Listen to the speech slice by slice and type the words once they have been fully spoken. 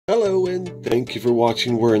Hello and thank you for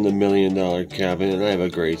watching. We're in the $1 Million Cabin and I have a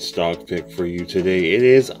great stock pick for you today. It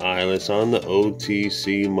is ILUS on the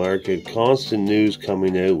OTC market. Constant news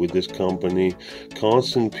coming out with this company,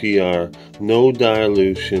 constant PR, no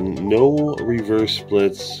dilution, no reverse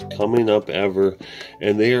splits coming up ever,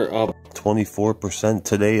 and they are up 24%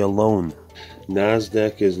 today alone.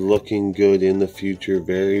 NASDAQ is looking good in the future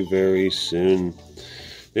very soon.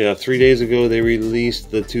 Yeah, 3 days ago they released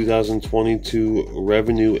the 2022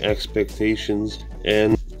 revenue expectations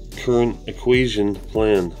and current equation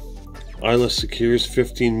plan. ILUS secures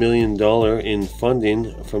 $15 million in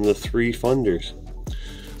funding from the three funders.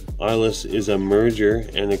 ILUS is a merger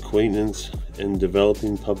and acquaintance in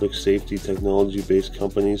developing public safety technology-based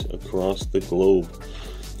companies across the globe.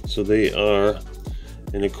 So they are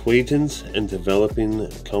an acquaintance and developing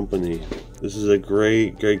company. This is a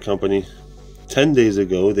great company. 10 days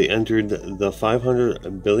ago, they entered the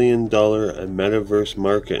 $500 billion metaverse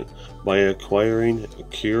market by acquiring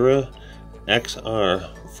Cura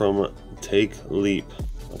XR from Take Leap.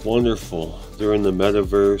 Wonderful. They're in the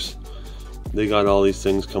metaverse. They got all these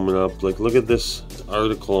things coming up. Like, look at this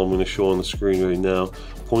article I'm going to show on the screen right now,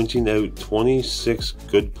 pointing out 26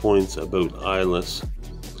 good points about ILUS.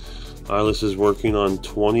 ILUS is working on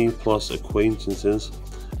 20 plus acquaintances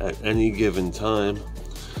at any given time.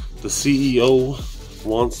 The CEO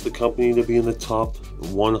wants the company to be in the top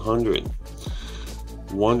 100.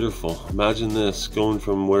 Wonderful. Imagine this, going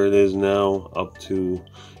from where it is now up to,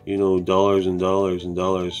 dollars and dollars and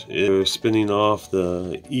dollars. They're spinning off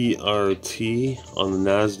the ERT on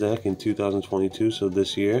the NASDAQ in 2022, so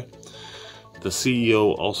this year. The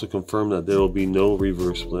CEO also confirmed that there will be no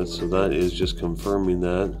reverse splits, so that is just confirming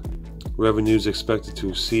that. Revenue is expected to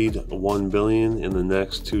exceed $1 billion in the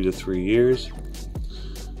next 2 to 3 years.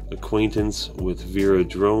 Acquaintance with Vera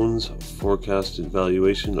Drones, forecasted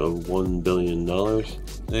valuation of $1 billion.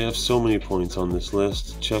 They have so many points on this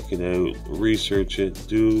list. Check it out, research it,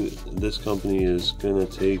 this company is gonna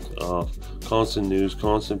take off. Constant news,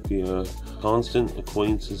 constant PR, constant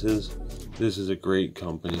acquaintances. This is a great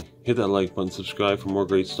company. Hit that like button, subscribe for more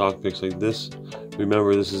great stock picks like this.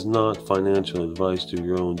 Remember, this is not financial advice. Do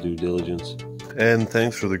your own due diligence. And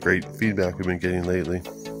thanks for the great feedback we've been getting lately.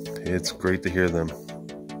 It's great to hear them.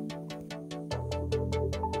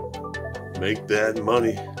 Make that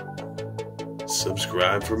money.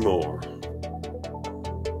 Subscribe for more.